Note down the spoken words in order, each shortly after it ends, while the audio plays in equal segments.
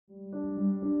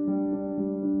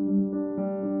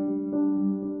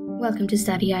Welcome to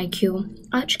StudyIQ।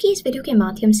 आज की इस वीडियो के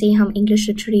माध्यम से हम इंग्लिश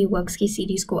लिटरेरी वर्क्स की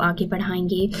सीरीज़ को आगे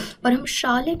बढ़ाएंगे और हम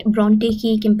शार्लेट ब्रॉन्टे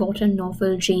की एक इम्पॉर्टेंट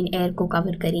नॉवल जेन एयर को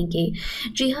कवर करेंगे।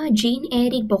 जी हाँ, जेन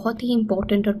एयर एक बहुत ही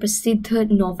इम्पॉर्टेंट और प्रसिद्ध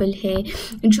नॉवल है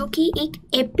जो कि एक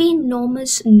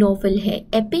एपिनॉमस नॉवल है।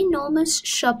 एपिनॉमस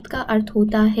शब्द का अर्थ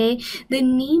होता है the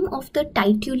name of the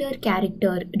titular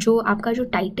character. जो आपका जो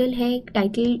टाइटल है,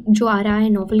 टाइटल जो आ रहा है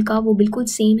नॉवल का, वो बिल्कुल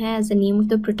सेम है as the name of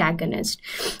the protagonist.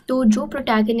 तो जो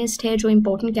प्रोटैगनिस्ट है, जो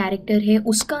इम्पोर्टेंट कैरेक्टर है,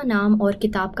 उसका नाम और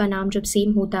किताब का नाम जब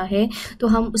सेम होता है तो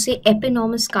हम उसे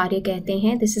एपिनॉमस कार्य कहते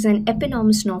हैं। दिस इज़ एन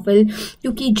एपिनॉमस नॉवल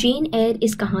क्योंकि जेन एयर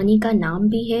इस कहानी का नाम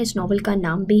भी है, इस नॉवल का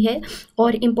नाम भी है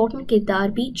और इम्पोर्टेंट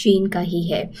किरदार भी जेन का ही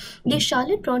है। ये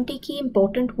शार्लेट ब्रॉन्टे की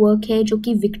इम्पोर्टेंट वर्क है जो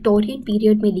कि विक्टोरियन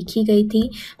पीरियड में लिखी गई थी।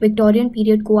 विक्टोरियन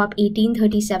पीरियड को आप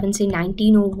 1837 से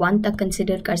 1901 तक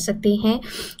कंसिडर कर सकते हैं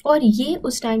और ये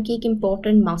उस टाइम की एक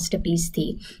इम्पॉर्टेंट मास्टरपीस थी।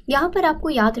 यहाँ पर आपको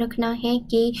याद रखना है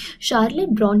कि शार्लेट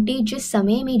ब्रॉन्टे जिस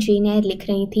समय में जेन एयर लिख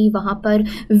रही थी वहाँ पर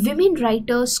विमेन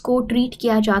राइटर्स को ट्रीट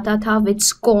किया जाता था विद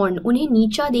स्कॉर्न, उन्हें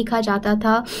नीचा देखा जाता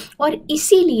था और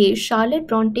इसीलिए शार्लेट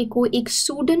ब्रॉन्टे को एक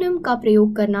सूडोनिम का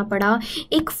प्रयोग करना पड़ा,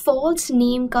 एक फॉल्स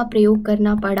नेम का प्रयोग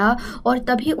करना पड़ा और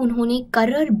तभी उन्होंने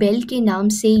करर बेल के नाम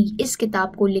से इस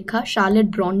किताब को लिखा।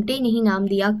 शार्लेट ब्रॉन्टे नहीं नाम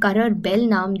दिया, करर बेल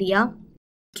नाम दिया।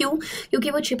 क्यों? क्योंकि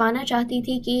वो छिपाना चाहती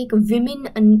थी कि एक विमेन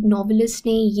नॉवलिस्ट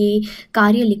ने ये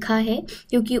कार्य लिखा है,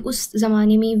 क्योंकि उस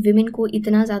ज़माने में विमेन को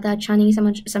इतना ज़्यादा अच्छा नहीं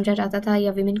समझा जाता था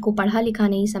या विमेन को पढ़ा लिखा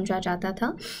नहीं समझा जाता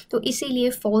था, तो इसीलिए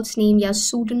फॉल्स नेम या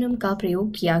सूडोनिम का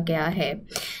प्रयोग किया गया है।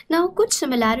 नाउ कुछ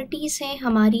सिमिलैरिटीज़ हैं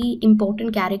हमारी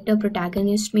इम्पोर्टेंट कैरेक्टर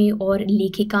प्रोटैगनिस्ट में और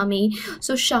लेखिका में।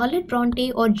 सो शार्लेट ब्रॉन्टे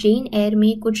और जेन एयर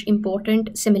में कुछ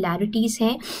इम्पोर्टेंट सिमिलैरिटीज़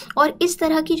हैं और इस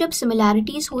तरह की जब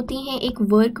सिमिलैरिटीज़ होती हैं एक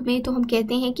वर्क में तो हम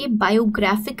कहते हैं कि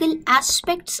बायोग्राफिकल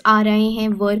एस्पेक्ट्स आ रहे हैं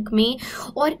वर्क में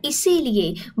और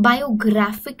इसीलिए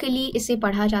बायोग्राफिकली इसे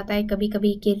पढ़ा जाता है कभी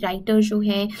कभी कि राइटर जो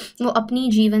है वो अपनी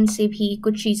जीवन से भी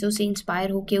कुछ चीज़ों से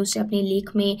इंस्पायर होकर उसे अपने लेख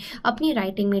में, अपनी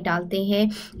राइटिंग में डालते हैं।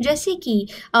 जैसे कि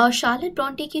शार्लेट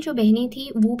ब्रॉन्टे की जो बहनें थी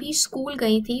वो भी स्कूल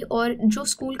गई थी और जो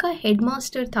स्कूल का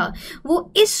हेडमास्टर था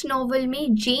वो इस नॉवल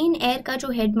में जेन एयर का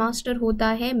जो हेडमास्टर होता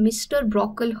है मिस्टर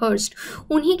ब्रॉकलहर्स्ट,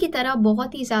 उन्हीं की तरह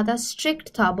बहुत ही ज़्यादा स्ट्रिक्ट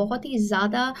था, बहुत ही ज़्यादा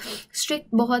स्ट्रिक्ट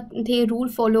बहुत थे, रूल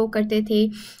फॉलो करते थे।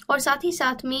 और साथ ही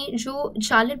साथ में जो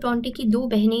शार्लेट ब्रॉन्टे की दो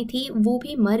बहनें थी वो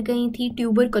भी मर गई थी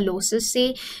ट्यूबरकुलोसिस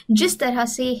से, जिस तरह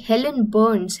से हेलन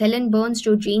बर्न्स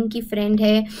जो जेन की फ्रेंड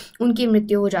है उनकी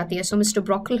मृत्यु हो जाती है। सो मिस्टर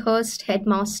ब्रॉकलहर्स्ट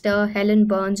हेडमास्टर, हेलन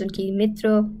बर्न्स उनकी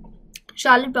मित्र।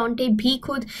 शार्लेट ब्रॉन्टे भी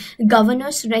खुद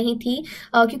गवर्नर्स रही थी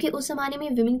क्योंकि उस ज़माने में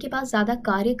विमेन के पास ज़्यादा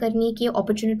कार्य करने के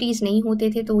अपॉर्चुनिटीज़ नहीं होते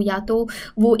थे, तो या तो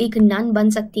वो एक नन बन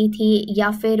सकती थी या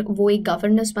फिर वो एक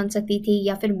गवर्नर्स बन सकती थी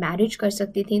या फिर मैरिज कर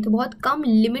सकती थी। तो बहुत कम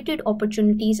लिमिटेड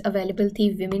अपॉर्चुनिटीज़ अवेलेबल थी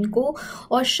विमेन को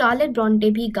और शार्लेट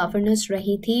ब्रॉन्टे भी गवर्नर्स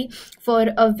रही थी for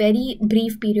a very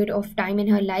brief period of time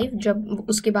in her life, जब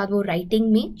उसके बाद वो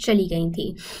राइटिंग में चली गई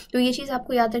थी। तो ये चीज़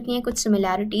आपको याद रखनी है, कुछ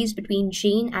similarities between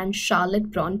gen and Charlotte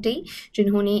Brontë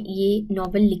जिन्होंने ये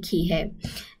नॉवल लिखी है।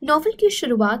 नॉवल की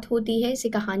शुरुआत होती है, इसे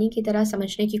कहानी की तरह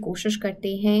समझने की कोशिश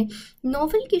करते हैं।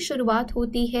 नॉवल की शुरुआत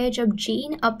होती है जब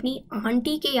जेन अपनी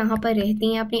आंटी के यहाँ पर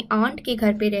रहती हैं, अपने आंट के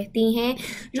घर पे रहती हैं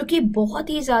जो कि बहुत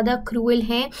ही ज़्यादा क्रूअल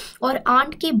हैं और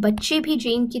आंट के बच्चे भी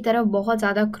जेन की तरफ बहुत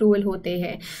ज़्यादा क्रूअल होते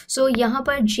हैं। सो यहाँ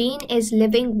पर जेन is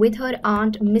living with her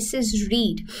aunt Mrs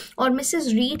read और मिसेस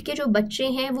रीड के जो बच्चे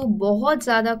हैं वो बहुत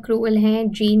ज़्यादा क्रूअल हैं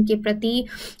जेन के प्रति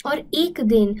और एक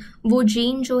दिन वो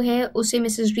जेन जो है उसे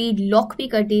मिसेस रीड लॉक भी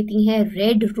कर देती हैं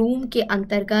रेड रूम के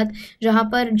अंतर्गत, जहाँ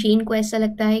पर जेन को ऐसा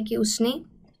लगता है कि उसने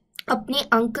अपने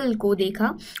अंकल को देखा,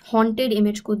 हॉन्टेड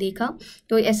इमेज को देखा,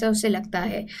 तो ऐसा उसे लगता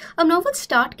है। अब नॉवल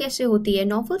स्टार्ट कैसे होती है?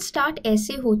 नॉवल स्टार्ट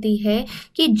ऐसे होती है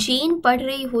कि जेन पढ़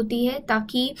रही होती है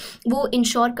ताकि वो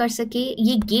इंश्योर कर सके,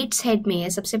 ये गेट्स हेड में है।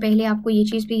 सबसे पहले आपको ये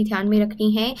चीज़ भी ध्यान में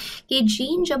रखनी है कि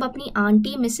जेन जब अपनी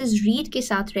आंटी मिसेस रीड के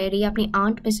साथ रह रही है, अपनी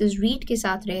आंट मिसेस रीड के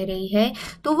साथ रह रही है,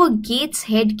 तो वो गेट्स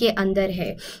हेड के अंदर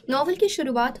है। नॉवल की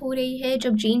शुरुआत हो रही है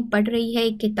जब जेन पढ़ रही है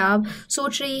एक किताब,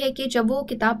 सोच रही है कि जब वो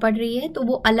किताब पढ़ रही है तो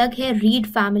वो अलग है रीड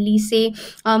फैमिली से,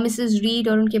 मिसेस रीड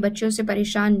और उनके बच्चों से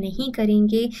परेशान नहीं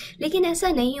करेंगे, लेकिन ऐसा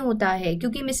नहीं होता है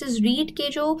क्योंकि मिसेस रीड के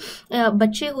जो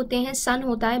बच्चे होते हैं, सन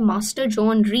होता है मास्टर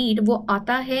जॉन रीड, वो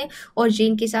आता है और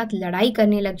जेन के साथ लड़ाई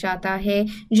करने लग जाता है,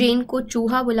 जेन को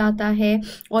चूहा बुलाता है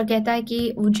और कहता है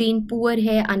कि जेन पुअर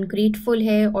है, अनग्रेटफुल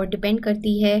है और डिपेंड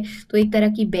करती है, तो एक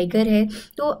तरह की बेगर है।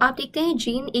 तो आप देखते हैं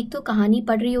जेन एक तो कहानी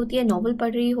पढ़ रही होती है, नॉवल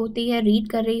पढ़ रही होती है, रीड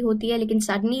कर रही होती है, लेकिन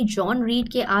सडनली जॉन रीड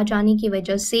के आ जाने की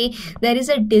वजह से there is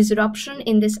a disruption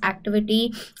in this activity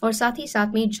और साथ ही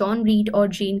साथ में जॉन रीड और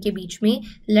जेन के बीच में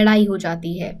लड़ाई हो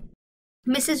जाती है।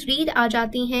 मिसेस रीड आ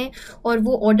जाती हैं और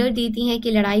वो ऑर्डर देती हैं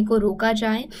कि लड़ाई को रोका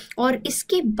जाए, और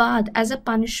इसके बाद एज अ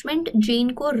पनिशमेंट जेन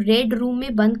को रेड रूम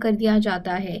में बंद कर दिया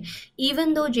जाता है,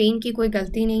 इवन दो जेन की कोई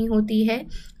गलती नहीं होती है।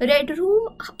 रेड रूम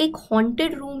एक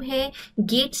हॉन्टेड रूम है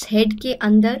गेट्स हेड के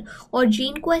अंदर, और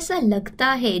जेन को ऐसा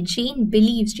लगता है,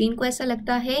 जेन को ऐसा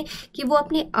लगता है कि वो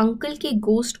अपने अंकल के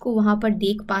गोस्ट को वहाँ पर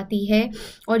देख पाती है,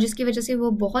 और जिसकी वजह से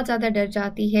वो बहुत ज़्यादा डर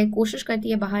जाती है, कोशिश करती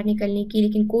है बाहर निकलने की,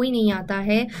 लेकिन कोई नहीं आता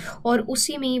है, और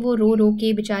उसी में ही वो रो रो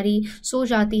के बेचारी सो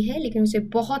जाती है, लेकिन उसे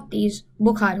बहुत तेज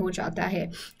बुखार हो जाता है।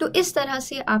 तो इस तरह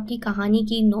से आपकी कहानी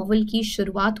की, नॉवल की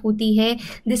शुरुआत होती है।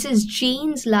 This is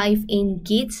gents life in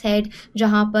gets head,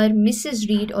 जहाँ पर मिसेस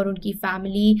रीड और उनकी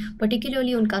फैमिली,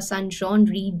 पर्टिकुलरली उनका सन जॉन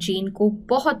रीड, जेन को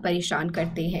बहुत परेशान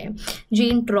करते हैं।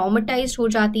 जेन ट्रॉमेटाइज्ड हो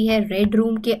जाती है रेड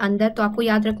रूम के अंदर। तो आपको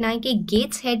याद रखना है कि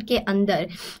गेट्स हेड के अंदर,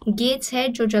 गेट्स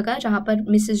हेड जो जगह जहाँ पर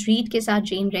मिसेस रीड के साथ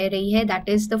जेन रह रही है, that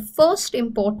is the first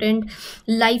important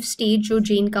life stage जो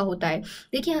जेन का होता है।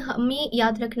 देखिए, हमें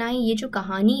याद रखना है ये जो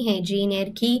कहानी है जेन एयर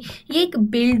की, ये एक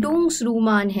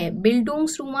बिल्डुंग्सरोमान है।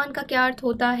 बिल्डुंग्सरोमान का क्या अर्थ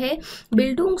होता है?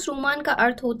 बिल्डुंग्सरोमान का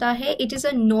अर्थ होता है it is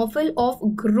a novel of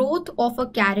growth of a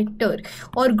character.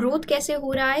 और ग्रोथ कैसे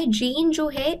हो रहा है? जेन जो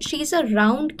है she is a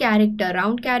round character.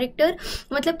 Round character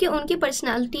मतलब कि उनकी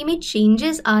पर्सनालिटी में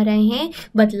चेंजेस आ रहे हैं,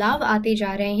 बदलाव आते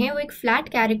जा रहे हैं। वो एक फ्लैट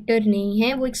कैरेक्टर नहीं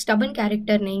है, वो एक स्टबन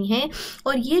कैरेक्टर नहीं है।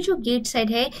 और ये जो गेट्स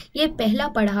हेड है, ये पहला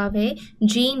पड़ाव है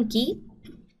जेन की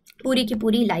पूरी की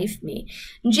पूरी लाइफ में।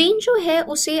 जेन जो है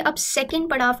उसे अब सेकंड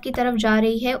पड़ाव की तरफ जा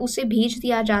रही है, उसे भेज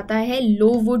दिया जाता है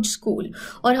लोवुड स्कूल।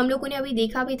 और हम लोगों ने अभी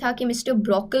देखा भी था कि मिस्टर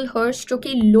ब्रॉकलहर्स्ट जो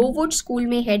कि लोवुड स्कूल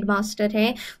में हेडमास्टर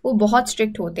हैं, वो बहुत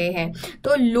स्ट्रिक्ट होते हैं।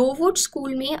 तो लोवुड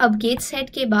स्कूल में अब गेट्स हेड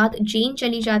के बाद जेन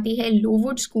चली जाती है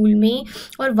लोवुड स्कूल में,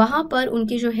 और वहाँ पर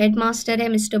उनके जो हेडमास्टर है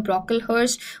मिस्टर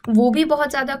ब्रॉकलहर्स्ट, वो भी बहुत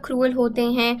ज़्यादा क्रूअल होते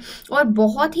हैं, और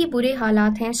बहुत ही बुरे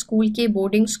हालात हैं स्कूल के,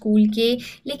 बोर्डिंग स्कूल के।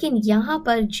 लेकिन यहाँ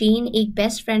पर जेन एक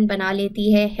बेस्ट फ्रेंड बना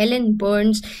लेती है, हेलन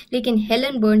बर्न्स। लेकिन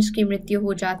हेलन बर्न्स की मृत्यु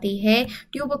हो जाती है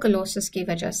ट्यूबरकुलोसिस की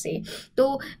वजह से।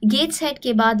 तो गेट्स हेड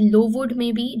के बाद लोवुड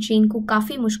में भी जेन को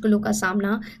काफ़ी मुश्किलों का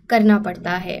सामना करना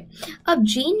पड़ता है। अब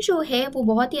जेन जो है वो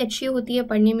बहुत ही अच्छी होती है,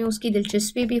 पढ़ने में उसकी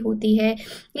दिलचस्पी भी होती है,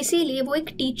 इसीलिए वो एक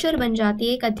टीचर बन जाती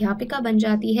है, एक अध्यापिका बन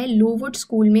जाती है लोवुड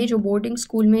स्कूल में, जो बोर्डिंग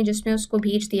स्कूल में जिसमें उसको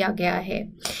भेज दिया गया है।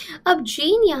 अब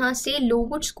जेन यहाँ से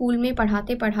लोवुड स्कूल में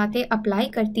पढ़ाते पढ़ाते अप्लाई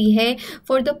करती है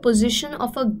for the position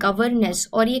of a governance.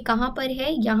 और ये कहाँ पर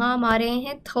है? यहाँ हम आ रहे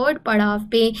हैं थर्ड पड़ाव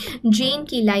पे जेन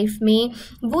की लाइफ में।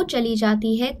 वो चली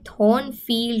जाती है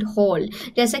थॉर्नफील्ड हॉल।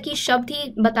 जैसा कि शब्द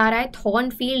ही बता रहा है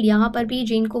थॉर्नफील्ड, यहाँ पर भी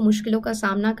जेन को मुश्किलों का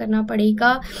सामना करना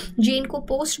पड़ेगा। जेन को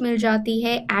पोस्ट मिल जाती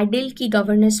है एडिल की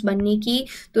गवर्नेस बनने की।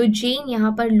 तो जेन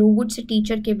यहाँ पर लोवुड से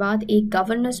टीचर के बाद एक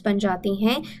गवर्नेस बन जाती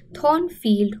हैं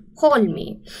थॉर्नफील्ड हॉल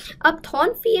में। अब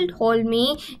थॉर्नफील्ड हॉल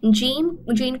में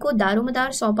जेन को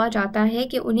दारोमदार सौंपा जाता है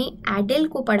कि उन्हें एडिल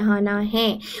को पढ़ाना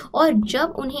है। और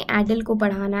जब उन्हें एडिल को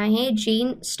पढ़ाना है,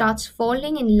 जेन starts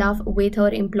falling in love with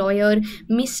her employer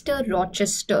mister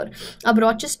Rochester. अब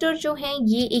रॉचेस्टर जो हैं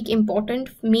ये एक इम्पॉर्टेंट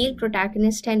मेल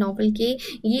प्रोटैगनिस्ट है नॉवल के।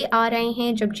 ये आ रहे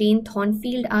हैं जब जेन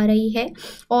थॉर्नफील्ड आ रही है।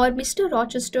 और मिस्टर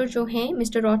रॉचेस्टर जो हैं,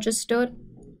 mister Rochester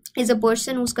is a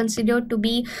person who's considered to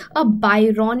be a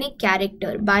Byronic character।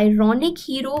 Byronic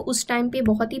hero उस टाइम पे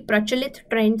बहुत ही प्रचलित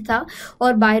ट्रेंड था।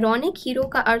 और Byronic hero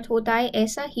का अर्थ होता है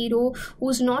ऐसा hero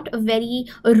who's not a very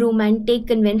romantic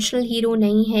conventional hero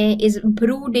नहीं है, is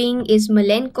brooding, is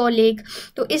melancholic।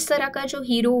 तो इस तरह का जो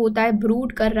हीरो होता है,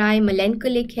 ब्रूड कर रहा है,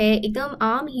 melancholic है, एकदम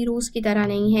आम हीरोज़ की तरह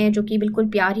नहीं है जो कि बिल्कुल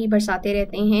प्यार ही बरसाते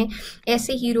रहते हैं।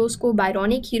 ऐसे हीरोज़ को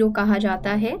Byronic हीरो कहा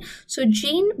जाता है। So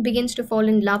Jane begins to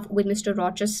fall in love with Mr.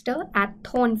 Rochester at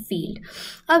थॉर्नफील्ड।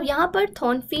 अब यहाँ पर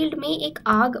थॉर्नफील्ड में एक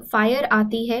आग, फायर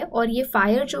आती है, और ये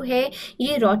फायर जो है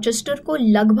ये रॉचेस्टर को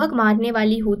लगभग मारने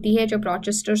वाली होती है जब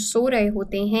रॉचेस्टर सो रहे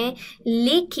होते हैं।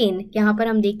 लेकिन यहाँ पर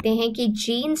हम देखते हैं कि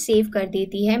जेन सेव कर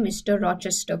देती है मिस्टर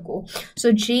रॉचेस्टर को।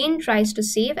 सो जेन tries to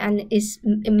save and is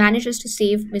manages to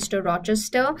save mister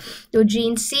Rochester. तो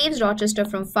जेन सेव्स रॉचेस्टर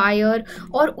फ्रॉम फायर,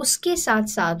 और उसके साथ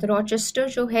साथ रॉचेस्टर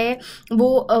जो है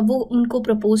वो उनको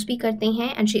प्रपोज भी करते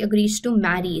हैं and she agrees to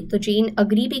marry. तो जेन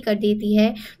अग्री भी कर देती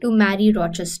है टू मैरी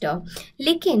रॉचेस्टर।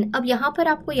 लेकिन अब यहाँ पर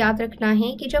आपको याद रखना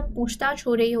है कि जब पूछताछ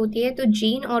हो रही होती है तो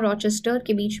जेन और रॉचेस्टर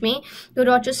के बीच में, तो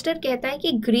रॉचेस्टर कहता है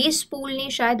कि ग्रेस पूल ने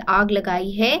शायद आग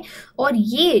लगाई है, और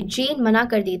ये जेन मना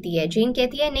कर देती है। जेन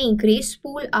कहती है नहीं, ग्रेस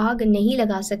पूल आग नहीं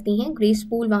लगा सकती हैं, ग्रेस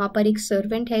पूल वहाँ पर एक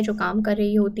सर्वेंट है जो काम कर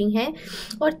रही होती हैं।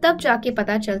 और तब जाके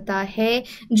पता चलता है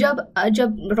जब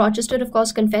रॉचेस्टर ऑफ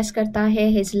कोर्स कन्फेस करता है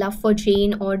हिज लव फॉर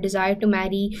जेन और डिज़ायर टू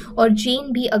मैरी, और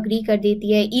जेन भी अग्री कर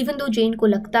देती है, इवन दो जेन को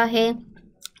लगता है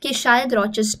कि शायद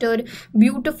रॉचेस्टर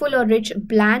ब्यूटीफुल और रिच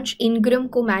ब्लैंच इनग्रम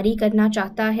को मैरी करना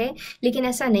चाहता है, लेकिन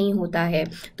ऐसा नहीं होता है।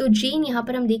 तो जेन यहाँ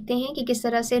पर हम देखते हैं कि किस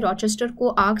तरह से रॉचेस्टर को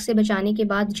आग से बचाने के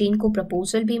बाद जेन को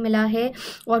प्रपोजल भी मिला है,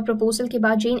 और प्रपोजल के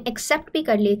बाद जेन एक्सेप्ट भी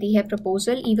कर लेती है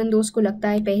प्रपोजल, इवन दो उसको लगता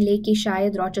है पहले कि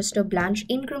शायद रॉचेस्टर ब्लैंच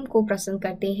इनग्रम को पसंद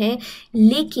करते हैं।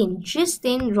 लेकिन जिस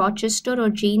दिन रॉचेस्टर और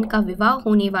जेन का विवाह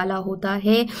होने वाला होता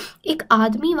है, एक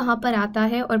आदमी वहाँ पर आता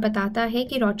है और बताता है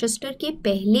कि रॉचेस्टर के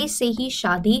पहले से ही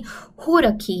शादी हो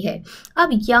रखी है। अब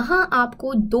यहाँ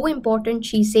आपको दो इंपॉर्टेंट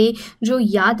चीजें जो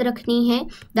याद रखनी है,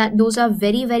 that those are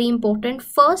very very important.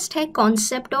 First है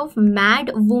concept of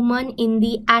mad woman in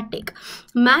the attic.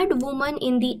 Mad woman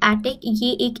in the attic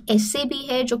ये एक एसे भी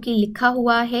है जो कि लिखा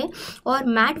हुआ है, और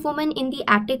mad woman in the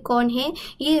attic कौन है?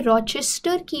 ये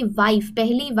रॉचेस्टर की वाइफ,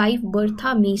 पहली वाइफ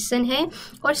बर्था मेसन है।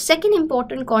 और सेकेंड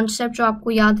इंपॉर्टेंट कॉन्सेप्ट जो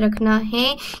आपको याद रखना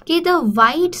है कि the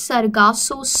white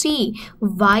Sargasso Sea,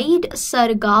 white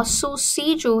Sargasso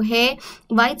Sea जो है,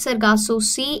 white Sargasso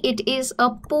Sea, it is a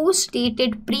post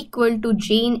dated prequel to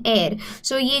gen air.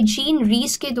 सो ये जीन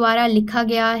रीस के द्वारा लिखा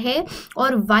गया है,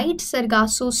 और वाइट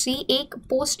सरगासो सी एक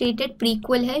पोस्ट डेटेड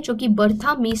प्रीक्वल है जो कि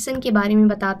बर्था मेसन के बारे में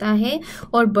बताता है।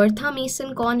 और बर्था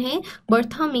मेसन कौन है?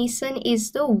 Bertha mason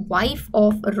is the wife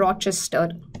of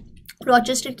Rochester,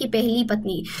 Rochester की पहली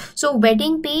पत्नी। सो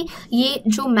वेडिंग पे ये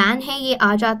जो मैन है ये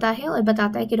आ जाता है और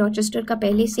बताता है कि रॉचेस्टर का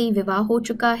पहले से ही विवाह हो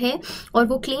चुका है, और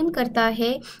वो क्लेम करता है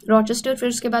रॉचेस्टर, फिर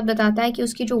उसके बाद बताता है कि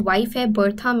उसकी जो वाइफ है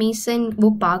बर्था मेसन वो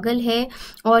पागल है,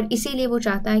 और इसीलिए वो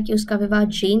चाहता है कि उसका विवाह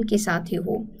जेन के साथ ही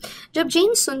हो। जब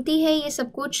जेन सुनती है ये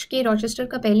सब कुछ कि रॉचेस्टर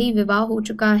का पहले ही विवाह हो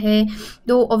चुका है,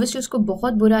 तो ऑब्वियसली उसको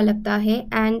बहुत बुरा लगता है,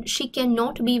 and she can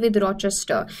not be with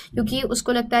Rochester, क्योंकि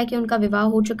उसको लगता है कि उनका विवाह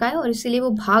हो चुका है, और इसीलिए वो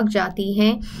भाग जाती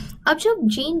हैं। अब जब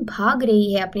जेन भाग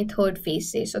रही है अपने थर्ड फेज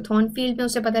से, सो थॉर्नफील्ड में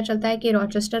उसे पता चलता है कि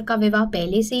रॉचेस्टर का विवाह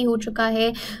पहले से ही हो चुका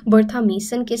है बर्था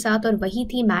मेसन के साथ, और वही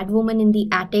थी mad woman in the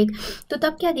attic. तो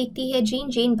तब क्या देखती है जेन?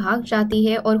 जेन भाग जाती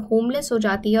है और होमलेस हो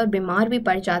जाती है और बीमार भी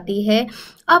पड़ जाती है।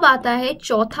 अब आता है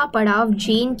चौथा पड़ाव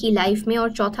जेन की लाइफ में,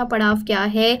 और चौथा पड़ाव क्या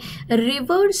है?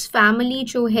 रिवर्स फैमिली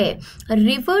जो है,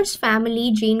 रिवर्स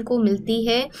फैमिली जेन को मिलती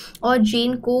है और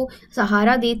जेन को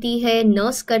सहारा देती है,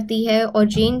 नर्स करती है, और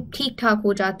जेन ठीक ठाक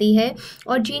हो जाती है।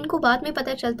 और जेन को बाद में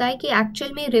पता चलता है कि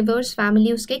एक्चुअल में रिवर्स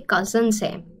फैमिली उसके कजन्स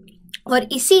हैं, और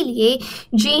इसीलिए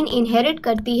जेन इनहेरिट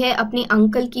करती है अपने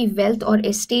अंकल की वेल्थ और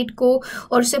एस्टेट को,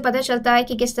 और उसे पता चलता है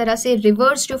कि किस तरह से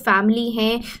रिवर्स जो फैमिली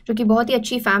हैं, जो कि बहुत ही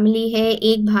अच्छी फैमिली है,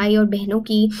 एक भाई और बहनों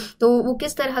की, तो वो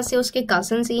किस तरह से उसके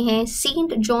कजन्स ही हैं।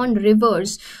 सेंट जॉन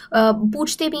रिवर्स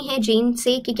पूछते भी हैं जेन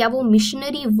से कि क्या वो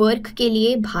मिशनरी वर्क के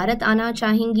लिए भारत आना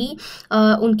चाहेंगी,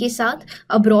 उनके साथ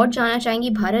अब्रॉड जाना चाहेंगी,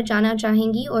 भारत जाना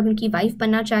चाहेंगी और उनकी वाइफ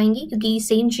बनना चाहेंगी, क्योंकि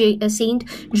सेंट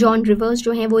जॉन रिवर्स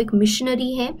जो हैं वो एक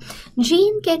मिशनरी है।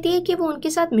 जेन कहती है कि वो उनके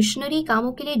साथ मिशनरी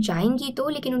कामों के लिए जाएंगी तो,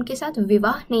 लेकिन उनके साथ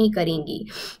विवाह नहीं करेंगी,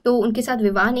 तो उनके साथ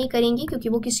विवाह नहीं करेंगी क्योंकि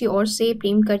वो किसी और से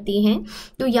प्रेम करती हैं।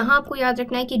 तो यहाँ आपको याद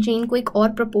रखना है कि जेन को एक और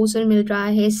प्रपोजल मिल रहा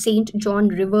है सेंट जॉन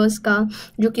रिवर्स का,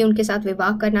 जो कि उनके साथ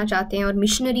विवाह करना चाहते हैं और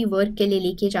मिशनरी वर्क के लिए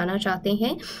लेके जाना चाहते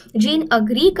हैं। जेन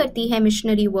अग्री करती है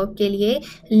मिशनरी वर्क के लिए,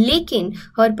 लेकिन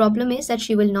हर problem is that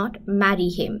she will not marry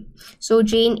him. So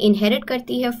gen inherit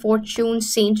करती है फॉर्च्यून,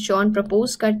 सेंट जॉन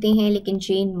प्रपोज करते हैं, लेकिन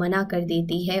जेन मना कर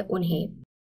देती है उन्हें।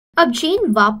 अब जेन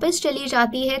वापस चली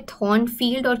जाती है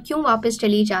थॉर्नफील्ड, और क्यों वापस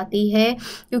चली जाती है?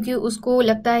 क्योंकि उसको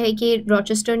लगता है कि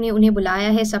रॉचेस्टर ने उन्हें बुलाया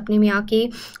है सपने में आके।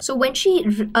 So when she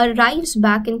arrives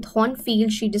back in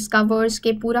थॉर्नफील्ड, she discovers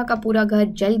के पूरा का पूरा घर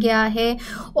जल गया है,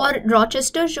 और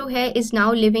रॉचेस्टर जो है is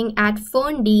now living at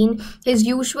फर्नडीन, his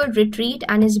usual retreat,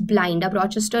 and is blind. अब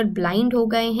रॉचेस्टर ब्लाइंड हो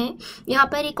गए हैं। यहाँ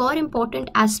पर एक और इम्पॉर्टेंट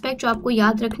एस्पेक्ट जो आपको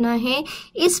याद रखना है,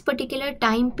 इस पर्टिकुलर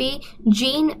टाइम पे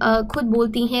जेन खुद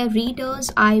बोलती हैं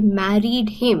रीडर्स आई मैरिड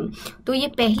हिम। तो ये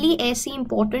पहली ऐसी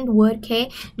इंपॉर्टेंट वर्क है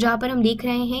जहाँ पर हम देख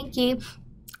रहे हैं कि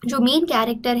जो मेन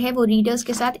कैरेक्टर है वो रीडर्स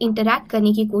के साथ इंटरैक्ट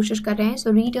करने की कोशिश कर रहे हैं।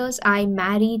 सो रीडर्स आई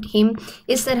मैरिड हिम,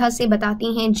 इस तरह से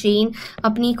बताती हैं जेन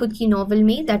अपनी खुद की नॉवल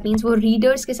में। दैट मीन्स वो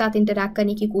रीडर्स के साथ इंटरैक्ट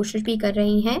करने की कोशिश भी कर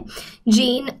रही हैं।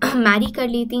 जेन मैरी कर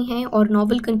लेती हैं और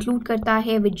नॉवल कंक्लूड करता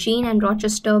है with gen and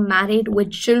Rochester married with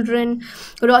children.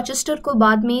 Rochester को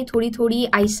बाद में थोड़ी थोड़ी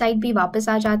आईसाइट भी वापस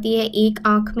आ जाती है एक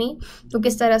आंख में, तो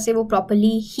किस तरह से वो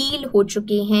प्रॉपरली हील हो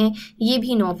चुके हैं ये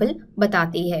भी नॉवल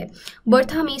बताती है।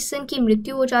 बर्था मेसन की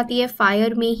मृत्यु हो जाती है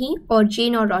फायर में ही, और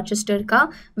जेन और रॉचेस्टर का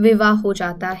विवाह हो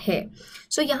जाता है।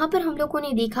 सो यहाँ पर हम लोगों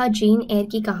ने देखा जेन एयर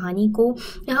की कहानी को।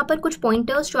 यहाँ पर कुछ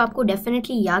पॉइंटर्स जो आपको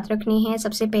डेफिनेटली याद रखने हैं।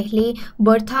 सबसे पहले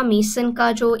बर्था मेसन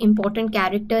का जो इम्पोर्टेंट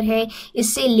कैरेक्टर है,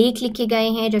 इससे लेख लिखे गए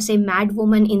हैं जैसे mad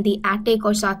woman in the attic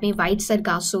और साथ में वाइट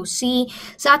सरगासो सी।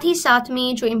 साथ ही साथ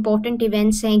में जो इम्पोर्टेंट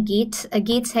इवेंट्स हैं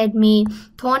गेट्स हेड में,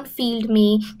 थॉर्नफील्ड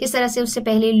में, किस तरह से उससे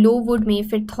पहले लोवुड में,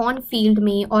 फिर थॉर्नफील्ड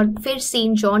में और फिर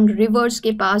सेंट जॉन रिवर्स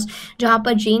के पास जहाँ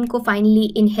पर जेन को फाइनली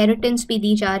इनहेरिटेंस भी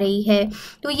दी जा रही है।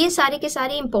 तो ये सारे के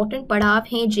सारे इंपॉर्टेंट पड़ाव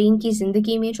हैं जेन की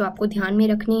ज़िंदगी में जो आपको ध्यान में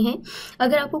रखने हैं।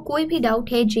 अगर आपको कोई भी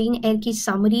डाउट है जेन एयर की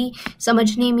समरी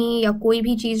समझने में या कोई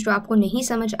भी चीज़ जो आपको नहीं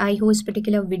समझ आई हो इस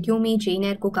पर्टिकुलर वीडियो में जेन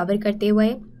एयर को कवर करते हुए,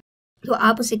 तो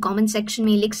आप उसे कमेंट सेक्शन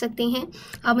में लिख सकते हैं।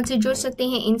 आप मुझसे जुड़ सकते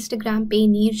हैं इंस्टाग्राम पे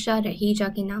नीरजा रहेजा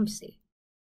के नाम से।